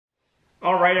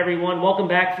Alright everyone, welcome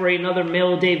back for another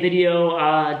mail day video.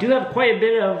 I do have quite a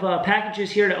bit of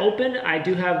packages here to open. I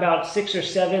do have about 6 or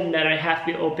 7 that I have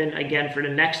to open again for the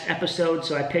next episode,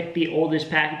 so I picked the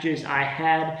oldest packages I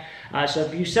had. So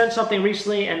if you sent something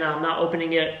recently and I'm not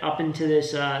opening it up into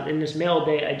this in this mail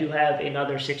day, I do have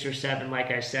another 6 or 7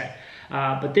 like I said.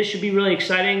 But this should be really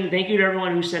exciting. Thank you to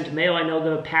everyone who sent mail. I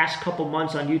know the past couple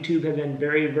months on YouTube have been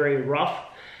very, very rough.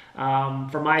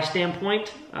 From my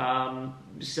standpoint,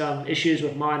 some issues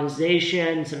with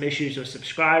monetization, some issues with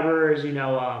subscribers, you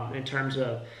know, in terms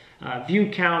of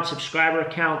view count, subscriber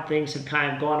count, things have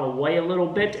kind of gone away a little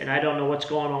bit, and I don't know what's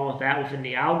going on with that within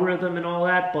the algorithm and all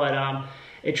that, but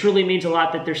it truly means a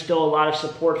lot that there's still a lot of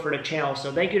support for the channel.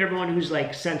 So thank you to everyone who's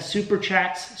like sent super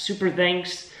chats, super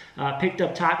thanks, picked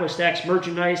up taco stacks,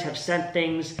 merchandise, have sent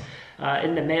things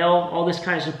in the mail. All this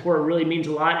kind of support really means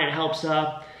a lot, and it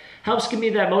helps give me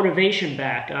that motivation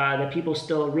back, that people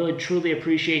still really truly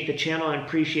appreciate the channel and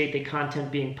appreciate the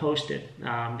content being posted.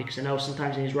 Because I know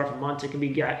sometimes in these rougher months it can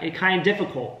be kind of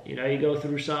difficult. You know, you go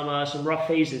through some rough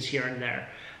phases here and there.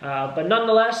 But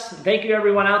nonetheless, thank you to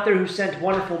everyone out there who sent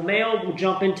wonderful mail. We'll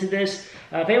jump into this.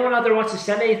 If anyone out there wants to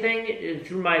send anything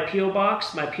through my P.O.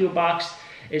 Box, my P.O. Box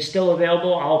is still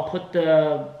available. I'll put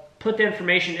the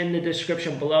information in the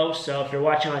description below, so if you're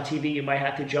watching on TV, you might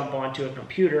have to jump onto a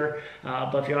computer,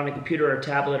 but if you're on a computer or a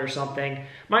tablet or something,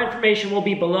 my information will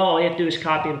be below. All you have to do is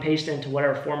copy and paste it into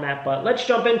whatever format, but let's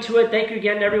jump into it. Thank you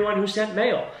again to everyone who sent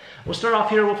mail. We'll start off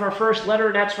here with our first letter,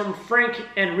 and that's from Frank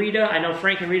and Rita. I know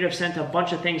Frank and Rita have sent a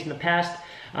bunch of things in the past.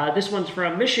 This one's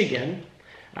from Michigan,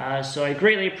 so I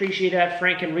greatly appreciate that,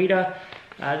 Frank and Rita.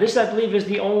 This, I believe, is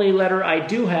the only letter I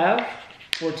do have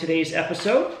for today's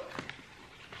episode.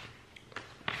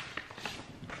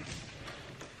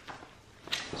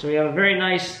 So we have a very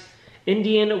nice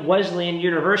Indian Wesleyan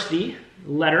University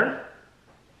letter.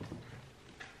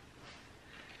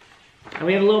 And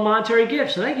we have a little monetary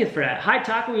gift, so thank you for that. Hi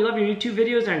Taco, we love your YouTube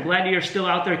videos and I'm glad you're still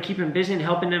out there keeping busy and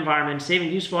helping the environment,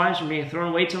 saving useful items from being thrown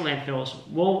away to landfills.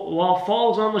 While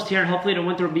fall is almost here and hopefully the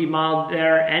winter will be mild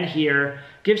there and here,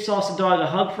 give Salsa Dog a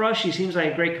hug for us. She seems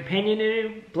like a great companion to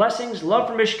you. Blessings, love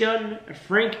from Michigan,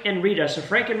 Frank and Rita. So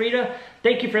Frank and Rita,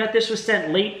 thank you for that. This was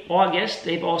sent late August.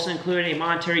 They've also included a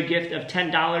monetary gift of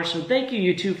 $10. So thank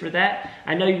you two for that.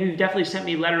 I know you've definitely sent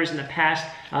me letters in the past.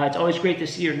 It's always great to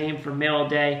see your name for mail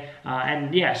day.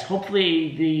 And yes,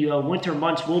 hopefully the winter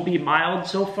months will be mild.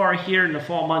 So far here in the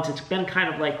fall months, it's been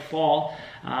kind of like fall.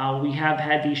 We have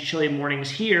had these chilly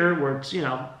mornings here where it's, you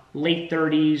know, late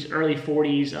 30s, early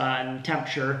 40s in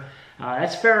temperature.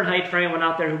 That's Fahrenheit for anyone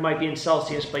out there who might be in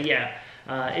Celsius, but yeah,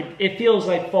 it feels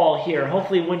like fall here.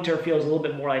 Hopefully winter feels a little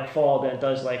bit more like fall than it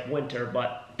does like winter,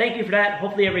 but thank you for that.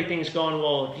 Hopefully everything's going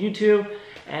well with you two.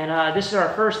 And this is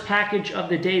our first package of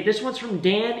the day. This one's from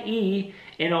Dan E.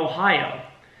 in Ohio.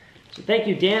 So thank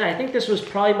you, Dan. I think this was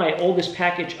probably my oldest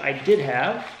package I did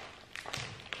have.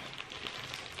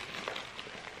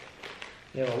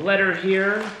 We have a letter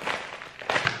here.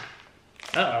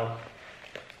 Uh-oh.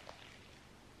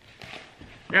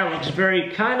 That looks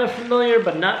very kind of familiar,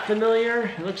 but not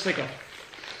familiar. It looks like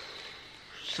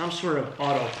some sort of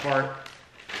auto part.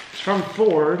 It's from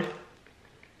Ford.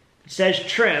 It says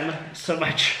trim, so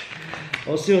much.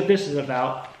 We'll see what this is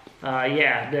about.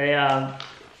 Yeah,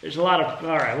 there's a lot of,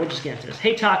 all right, we'll just get into this.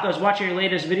 Hey Taco, I was watching your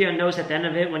latest video and noticed at the end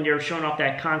of it when you're showing off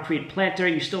that concrete planter,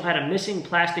 you still had a missing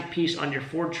plastic piece on your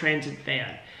Ford Transit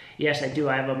van. Yes, I do.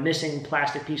 I have a missing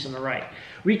plastic piece on the right.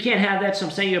 We can't have that, so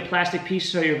I'm sending you a plastic piece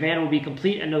so your van will be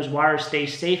complete and those wires stay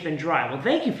safe and dry. Well,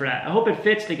 thank you for that. I hope it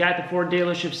fits. The guy at the Ford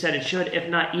dealership said it should. If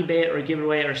not, eBay it or give it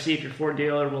away or see if your Ford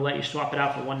dealer will let you swap it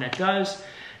out for one that does.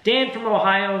 Dan from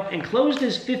Ohio enclosed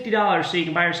his $50 so you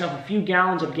can buy yourself a few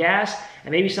gallons of gas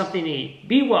and maybe something to eat.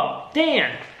 Be well.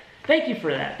 Dan, thank you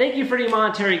for that. Thank you for the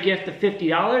monetary gift of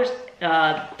 $50.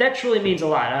 That truly means a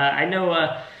lot. I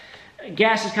know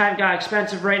gas has kind of got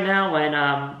expensive right now,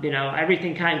 and you know,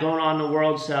 everything kind of going on in the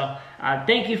world. So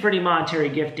thank you for the monetary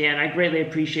gift, Dan. I greatly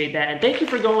appreciate that, and thank you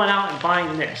for going out and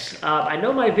buying this. I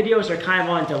know my videos are kind of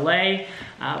on delay,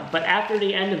 but after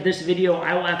the end of this video,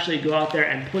 I will actually go out there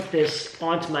and put this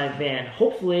onto my van.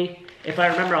 Hopefully, if I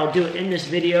remember, I'll do it in this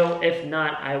video. If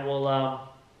not, I will.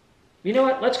 You know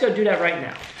what? Let's go do that right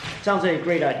now. Sounds like a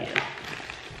great idea.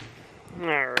 All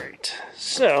right.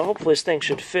 So hopefully this thing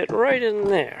should fit right in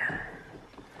there.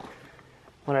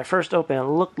 When I first opened it,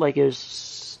 looked like it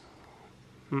was...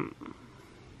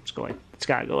 Let's go like... It's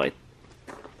gotta go like...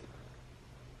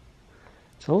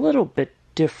 It's a little bit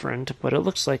different, but it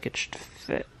looks like it should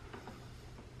fit.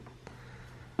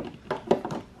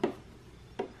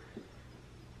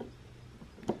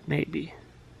 Maybe.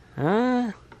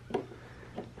 I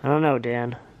don't know,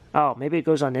 Dan. Oh, maybe it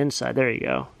goes on the inside. There you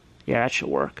go. Yeah, that should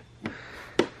work.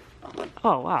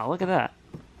 Oh, wow, look at that.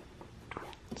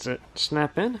 Does it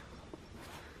snap in?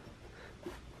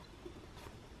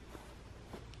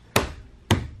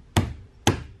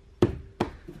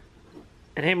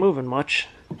 It ain't moving much.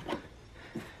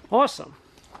 Awesome.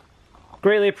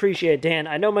 Greatly appreciate it, Dan.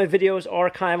 I know my videos are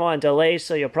kind of on delay,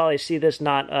 so you'll probably see this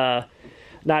not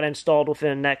installed within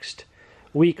the next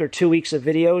week or 2 weeks of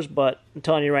videos, but I'm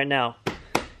telling you right now,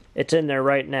 it's in there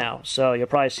right now, so you'll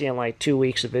probably see in like 2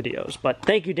 weeks of videos. But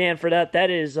thank you, Dan, for that. That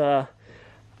is, I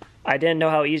didn't know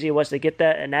how easy it was to get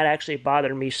that, and that actually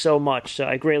bothered me so much, so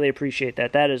I greatly appreciate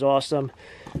that. That is awesome.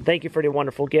 Thank you for the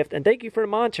wonderful gift, and thank you for the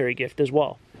monetary gift as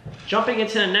well. Jumping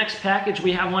into the next package,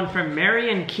 we have one from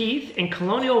Mary and Keith in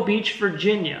Colonial Beach,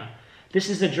 Virginia. This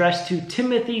is addressed to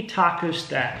Timothy Taco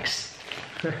Stacks.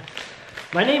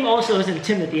 My name also isn't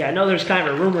Timothy. I know there's kind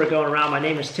of a rumor going around my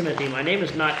name is Timothy. My name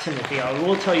is not Timothy. I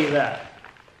will tell you that.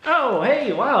 Oh,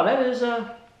 hey, wow, that is I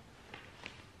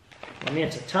mean,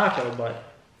 it's a taco, but...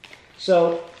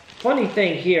 So, funny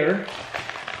thing here,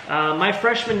 my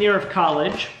freshman year of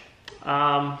college,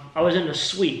 I was in a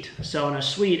suite. So in a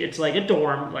suite, it's like a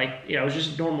dorm, like, you know, it was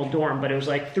just a normal dorm, but it was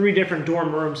like 3 different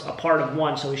dorm rooms a part of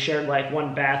one. So we shared like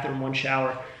 1 bathroom, 1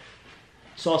 shower.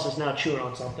 Salsa's now chewing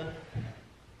on something.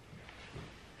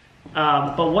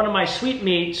 But one of my suite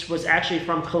mates was actually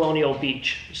from Colonial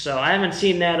Beach. So I haven't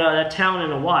seen that town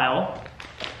in a while.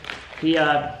 He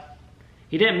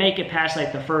didn't make it past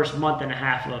like the first month and a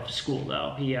half of school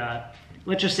though. He,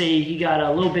 let's just say he got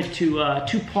a little bit too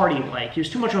party-like. He was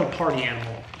too much of a party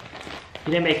animal.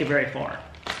 He didn't make it very far.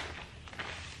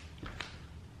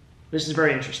 This is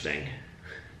very interesting.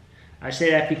 I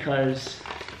say that because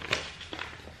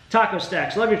Taco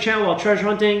Stacks. Love your channel while treasure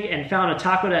hunting and found a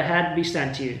taco that had to be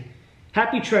sent to you.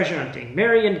 Happy treasure hunting.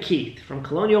 Mary and Keith from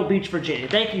Colonial Beach, Virginia.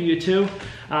 Thank you, you two.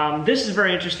 This is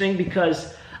very interesting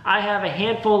because I have a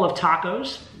handful of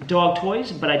tacos, dog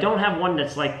toys, but I don't have one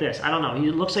that's like this. I don't know.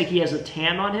 He looks like he has a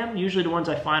tan on him. Usually the ones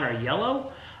I find are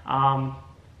yellow.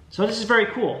 So this is very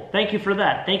cool. Thank you for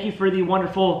that. Thank you for the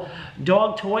wonderful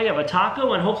dog toy of a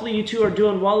taco, and hopefully you two are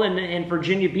doing well in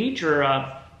Virginia Beach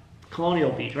or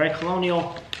Colonial Beach, right?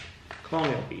 Colonial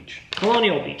Beach.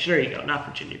 Colonial Beach. There you go. Not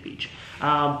Virginia Beach.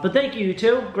 But thank you, you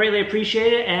two. Greatly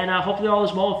appreciate it, and hopefully all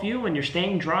is well with you and you're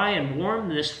staying dry and warm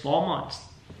this fall months.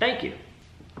 Thank you.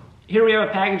 Here we have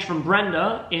a package from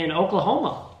Brenda in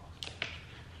Oklahoma.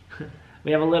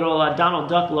 We have a little Donald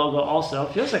Duck logo also.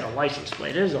 Feels like a license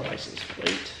plate. It is a license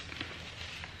plate.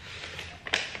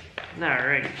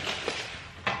 Alrighty.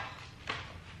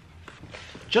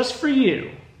 Just for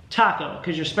you, taco,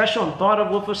 because you're special and thought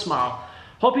of with a smile.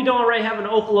 Hope you don't already have an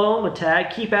Oklahoma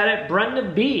tag. Keep at it,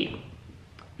 Brenda B.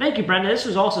 Thank you, Brenda. This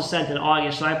was also sent in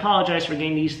August, so I apologize for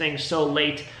getting these things so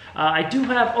late. I do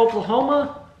have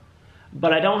Oklahoma,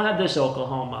 but I don't have this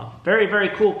Oklahoma. Very, very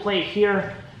cool plate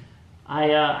here.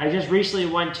 I just recently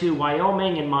went to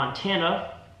Wyoming and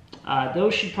Montana.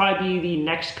 Those should probably be the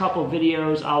next couple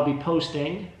videos I'll be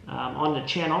posting on the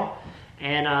channel.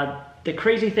 And the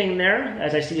crazy thing there,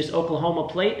 as I see this Oklahoma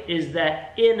plate, is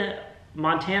that in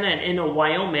Montana and in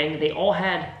Wyoming, they all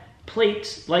had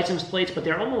plates, license plates, but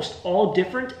they're almost all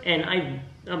different. And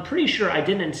I'm pretty sure I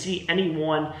didn't see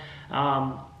anyone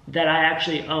that I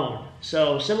actually own.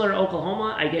 So similar to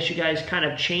Oklahoma, I guess you guys kind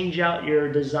of change out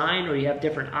your design or you have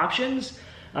different options.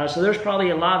 So there's probably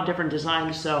a lot of different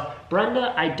designs. So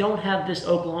Brenda, I don't have this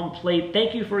Oklahoma plate.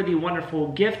 Thank you for the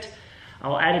wonderful gift.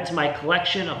 I'll add it to my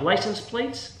collection of license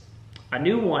plates. A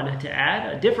new one to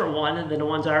add, a different one than the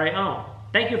ones I already own.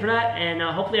 Thank you for that, and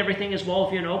hopefully everything is well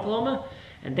with you in Oklahoma.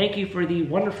 And thank you for the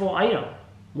wonderful item,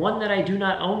 one that I do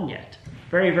not own yet.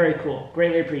 Very, very cool.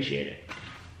 Greatly appreciate it.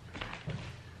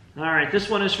 All right, this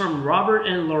one is from Robert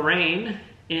and Lorraine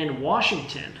in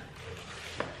Washington.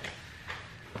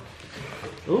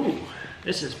 Ooh,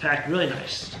 this is packed really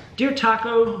nice. Dear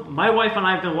Taco, my wife and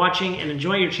I have been watching and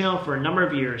enjoying your channel for a number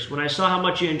of years. When I saw how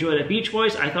much you enjoy the Beach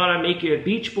Boys, I thought I'd make you a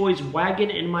Beach Boys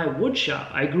wagon in my wood shop.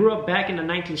 I grew up back in the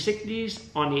 1960s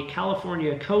on the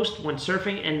California coast when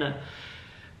surfing, and the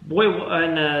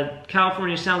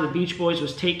California sound of the Beach Boys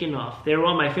was taking off. They were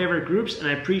one of my favorite groups, and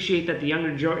I appreciate that the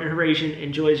younger generation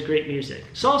enjoys great music.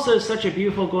 Salsa is such a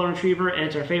beautiful golden retriever, and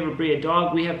it's our favorite breed of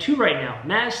dog. We have 2 right now,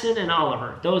 Madison and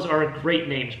Oliver. Those are great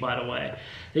names, by the way.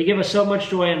 They give us so much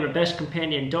joy and are best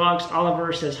companion dogs.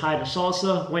 Oliver says hi to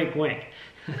Salsa. Wink, wink.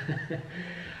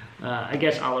 I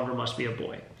guess Oliver must be a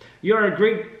boy. You are a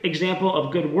great example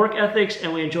of good work ethics,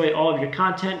 and we enjoy all of your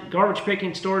content. Garbage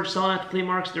picking, storage, selling at the flea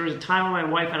markets. There was a time when my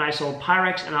wife and I sold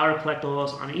Pyrex and other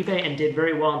collectibles on eBay and did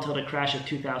very well until the crash of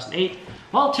 2008.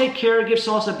 Well, take care. Give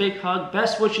Sauce a big hug.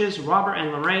 Best wishes, Robert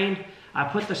and Lorraine. I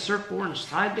put the surfboard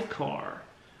inside the car.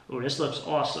 Oh, this looks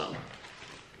awesome.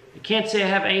 I can't say I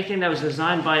have anything that was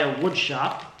designed by a wood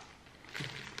shop.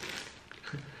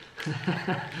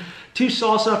 To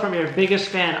Salsa from your biggest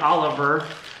fan, Oliver,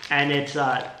 and it's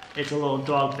a little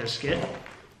dog biscuit.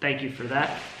 Thank you for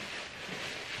that.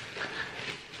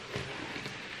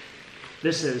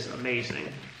 This is amazing.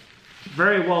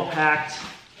 Very well packed.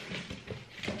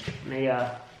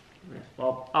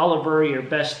 Well, Oliver, your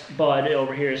best bud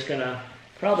over here, is gonna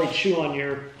probably chew on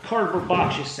your cardboard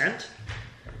box you sent.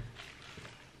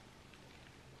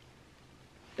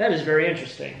 That is very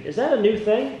interesting. Is that a new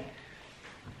thing?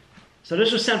 So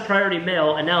this was sent priority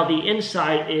mail, and now the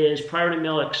inside is priority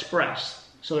mail express.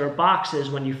 So there are boxes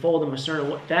when you fold them a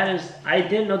certain way. That is, I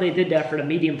didn't know they did that for the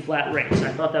medium flat rates.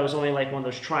 I thought that was only like one of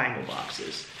those triangle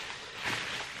boxes.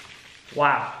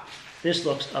 Wow, this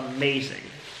looks amazing.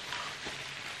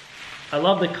 I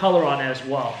love the color on it as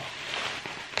well.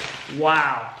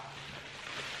 Wow.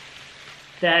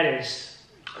 That's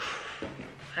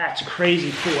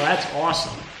crazy cool. That's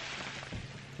awesome.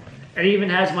 It even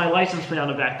has my license plate on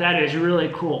the back. That is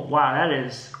really cool. Wow, that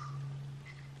is...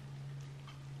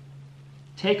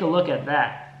 Take a look at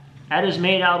that. That is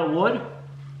made out of wood.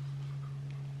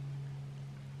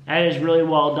 That is really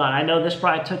well done. I know this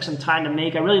probably took some time to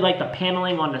make. I really like the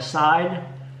paneling on the side.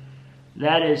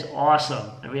 That is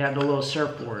awesome. And we have the little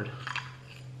surfboard.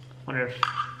 Wonder if...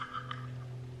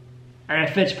 And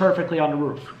it fits perfectly on the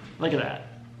roof. Look at that.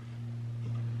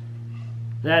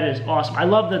 That is awesome. I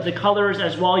love the colors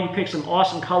as well. You picked some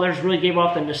awesome colors. Really gave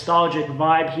off the nostalgic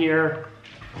vibe here.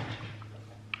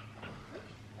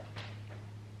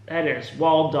 That is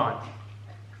well done.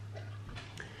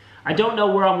 I don't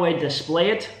know where I'm going to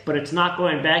display it, but it's not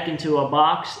going back into a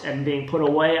box and being put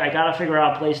away. I got to figure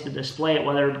out a place to display it,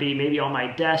 whether it be maybe on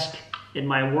my desk, in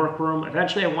my workroom.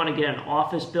 Eventually I want to get an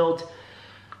office built,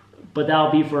 but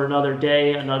that'll be for another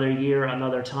day, another year,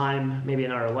 another time, maybe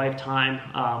another lifetime.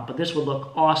 But this would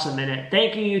look awesome in it.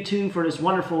 Thank you two for this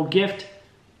wonderful gift.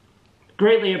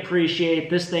 Greatly appreciate it.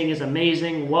 This thing is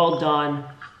amazing. Well done.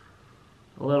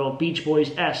 A little Beach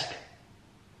Boys-esque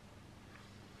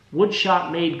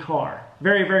woodshop made car.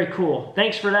 Very, very cool.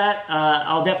 Thanks for that.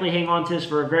 I'll definitely hang on to this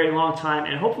for a very long time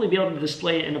and hopefully be able to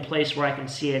display it in a place where I can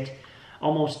see it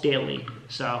almost daily.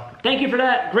 So thank you for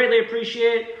that. Greatly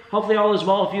appreciate it. Hopefully all is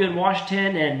well with you in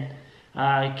Washington,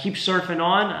 and keep surfing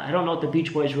on. I don't know what the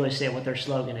Beach Boys really say, what their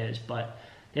slogan is, but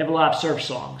they have a lot of surf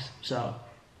songs. So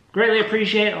greatly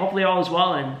appreciate it. Hopefully all is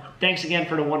well, and thanks again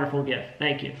for the wonderful gift.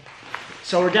 Thank you.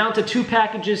 So we're down to 2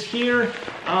 packages here.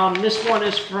 This one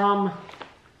is from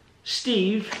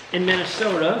Steve in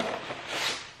Minnesota.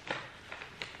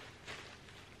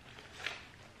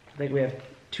 I think we have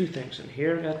 2 things in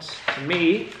here. That's to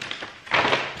me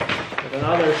with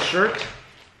another shirt.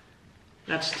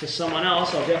 That's to someone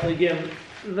else. I'll definitely give him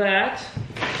that.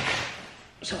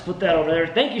 So I'll put that over there.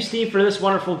 Thank you, Steve, for this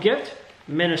wonderful gift.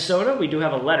 Minnesota. We do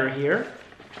have a letter here.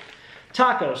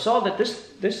 Taco, saw that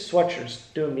this sweatshirt's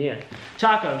doing me in.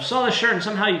 Taco, saw the shirt and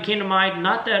somehow you came to mind.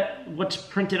 Not that what's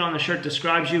printed on the shirt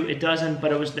describes you, it doesn't,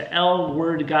 but it was the L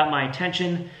word got my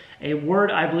attention. A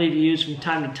word I believe you use from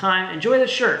time to time. Enjoy the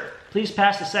shirt. Please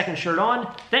pass the second shirt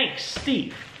on. Thanks,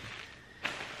 Steve.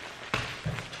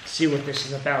 Let's see what this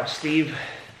is about, Steve.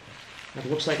 It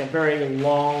looks like a very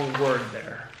long word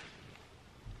there.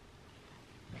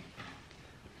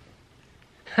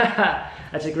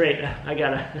 That's a great, I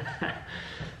gotta,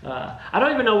 I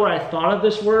don't even know where I thought of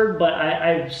this word,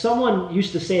 but someone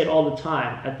used to say it all the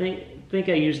time. I think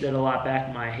I used it a lot back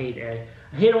in my heyday.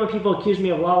 I hate it when people accuse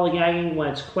me of lollygagging when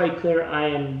it's quite clear I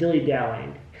am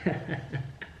dilly-dallying.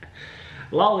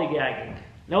 Lollygagging.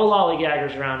 No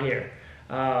lollygaggers around here.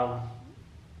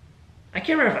 I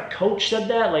can't remember if a coach said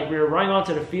that, like we were running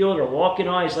onto the field or walking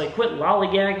on, he's like, quit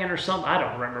lollygagging or something. I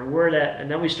don't remember where that, and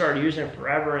then we started using it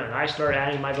forever, and I started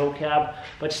adding my vocab.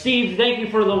 But Steve, thank you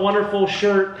for the wonderful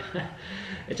shirt.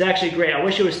 It's actually great. I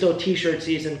wish it was still t-shirt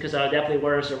season, because I would definitely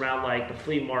wear this around like the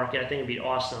flea market. I think it'd be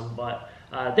awesome. But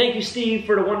thank you, Steve,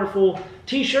 for the wonderful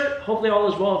t-shirt. Hopefully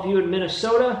all is well with you in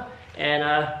Minnesota,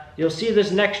 and you'll see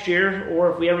this next year,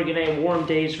 or if we ever get any warm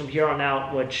days from here on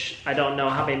out, which I don't know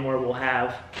how many more we'll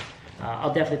have.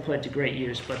 I'll definitely put it to great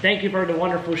use. But thank you for the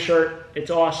wonderful shirt. It's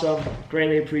awesome.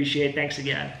 Greatly appreciate it. Thanks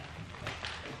again.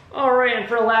 All right, and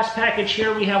for the last package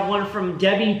here, we have one from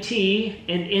Debbie T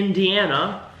in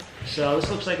Indiana. So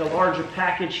this looks like a larger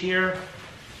package here.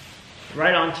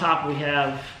 Right on top we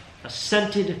have a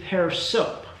scented hair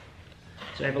soap.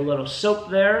 So I have a little soap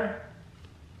there.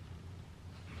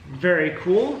 Very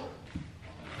cool.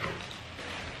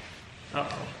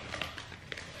 Uh-oh.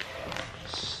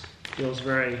 This feels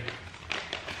very...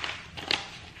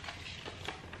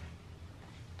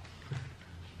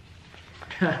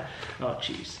 Oh,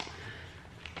 jeez.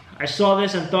 I saw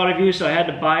this and thought of you, so I had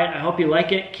to buy it. I hope you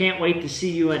like it. Can't wait to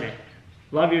see you in it.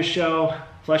 Love your show.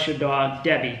 Flush your dog,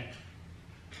 Debbie.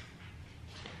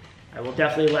 I will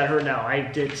definitely let her know.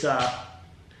 It's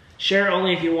share it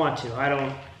only if you want to. I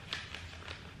don't...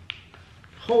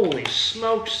 Holy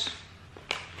smokes.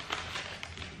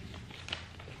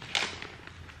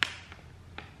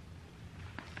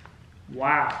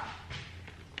 Wow.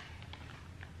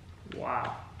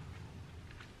 Wow.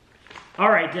 All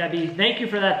right, Debbie, thank you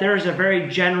for that. There is a very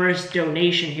generous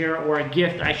donation here, or a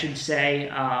gift, I should say,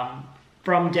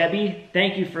 from Debbie.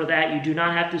 Thank you for that. You do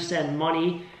not have to send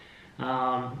money,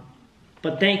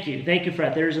 but thank you. Thank you for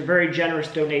that. There's a very generous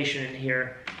donation in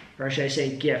here, or should I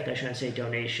say gift? I shouldn't say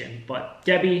donation. But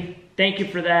Debbie, thank you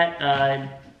for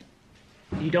that.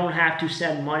 You don't have to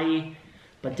send money,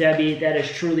 but Debbie, that is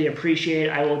truly appreciated.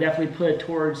 I will definitely put it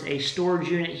towards a storage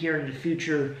unit here in the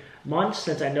future months,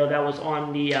 since I know that was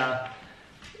on the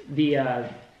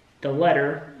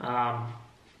letter.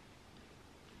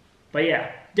 But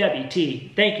yeah, Debbie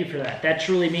T, thank you for that. That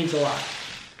truly means a lot.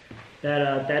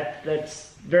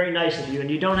 That's very nice of you, and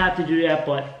you don't have to do that,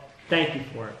 but thank you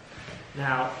for it.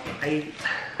 Now, I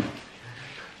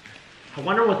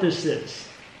wonder what this is.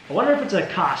 I wonder if it's a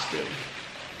costume.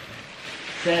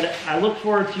 Said, I look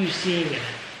forward to you seeing it.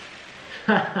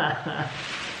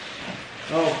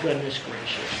 Oh, goodness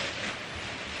gracious.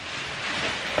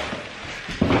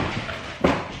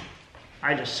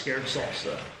 I just scared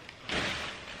Salsa.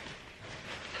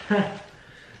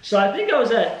 So I think I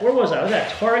was at, where was I? I was at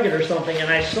Target or something,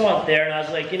 and I saw it there, and I was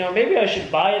like, you know, maybe I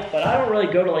should buy it, but I don't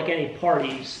really go to like any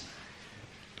parties.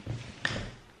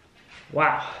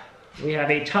 Wow. We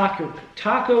have a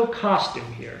taco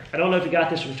costume here. I don't know if you got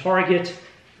this from Target.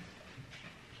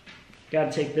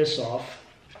 Got to take this off.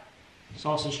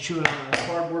 Salsa's chewing on a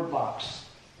cardboard box.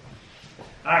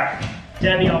 All right,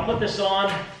 Debbie, I'll put this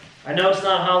on. I know it's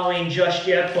not Halloween just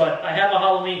yet, but I have a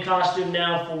Halloween costume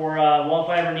now for, well, if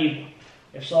I ever need,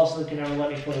 if Salsa can ever let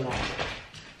me put it on.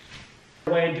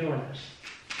 Way of doing this.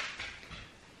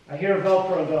 I hear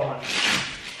Velcro going.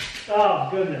 Oh,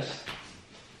 goodness.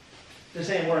 This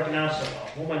ain't working out so well.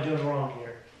 What am I doing wrong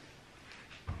here?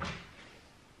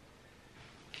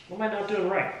 What am I not doing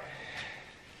right?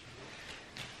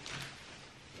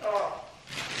 Oh.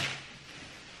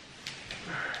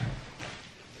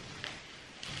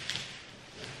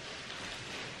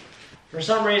 For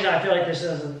some reason, I feel like this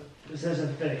isn't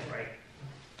fitting right.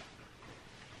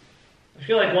 I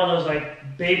feel like one of those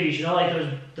like babies, you know,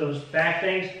 like those back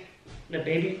things, the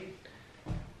baby.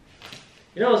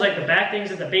 You know, those like the back things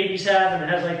that the babies have, and it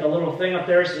has like a little thing up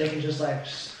there so they can just like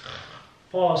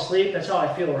fall asleep. That's how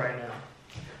I feel right now.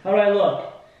 How do I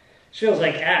look? It feels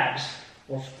like abs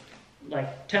with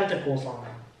like tentacles on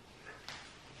them.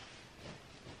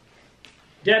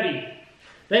 Debbie,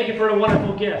 thank you for the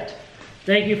wonderful gift.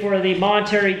 Thank you for the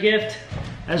monetary gift,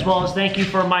 as well as thank you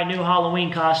for my new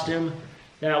Halloween costume.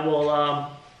 That will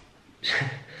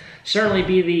certainly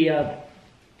be the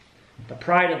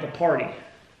pride of the party.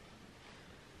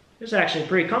 It's actually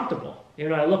pretty comfortable. You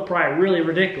know, I look probably really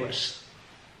ridiculous.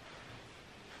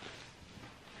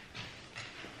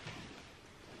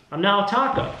 I'm now a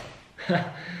taco.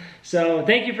 So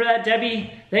thank you for that,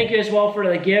 Debbie. Thank you as well for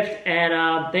the gift,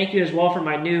 and thank you as well for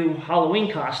my new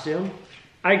Halloween costume.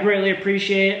 I greatly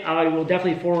appreciate it. I will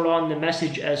definitely forward on the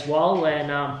message as well,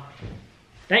 and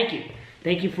thank you.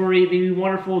 Thank you for the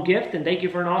wonderful gift, and thank you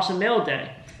for an awesome mail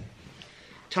day.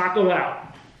 Taco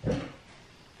out.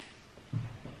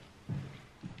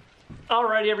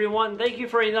 Alrighty, everyone. Thank you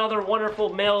for another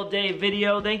wonderful mail day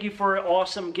video. Thank you for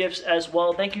awesome gifts as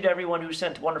well. Thank you to everyone who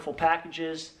sent wonderful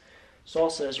packages.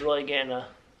 Salsa is really getting a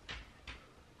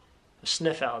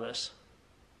sniff out of this.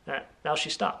 All right, now she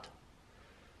stopped.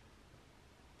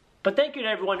 But thank you to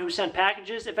everyone who sent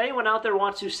packages. If anyone out there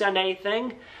wants to send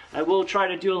anything, I will try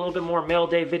to do a little bit more mail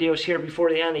day videos here before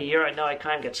the end of the year. I know I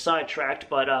kind of get sidetracked,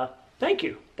 but thank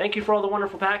you. Thank you for all the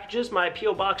wonderful packages. My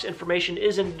P.O. Box information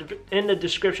is in the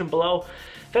description below.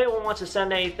 If anyone wants to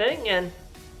send anything, and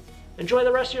enjoy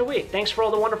the rest of your week. Thanks for all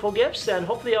the wonderful gifts, and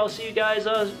hopefully I'll see you guys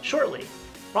shortly.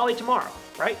 Probably tomorrow,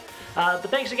 right? But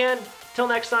thanks again. Till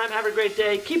next time, have a great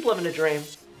day. Keep living the dream.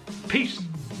 Peace.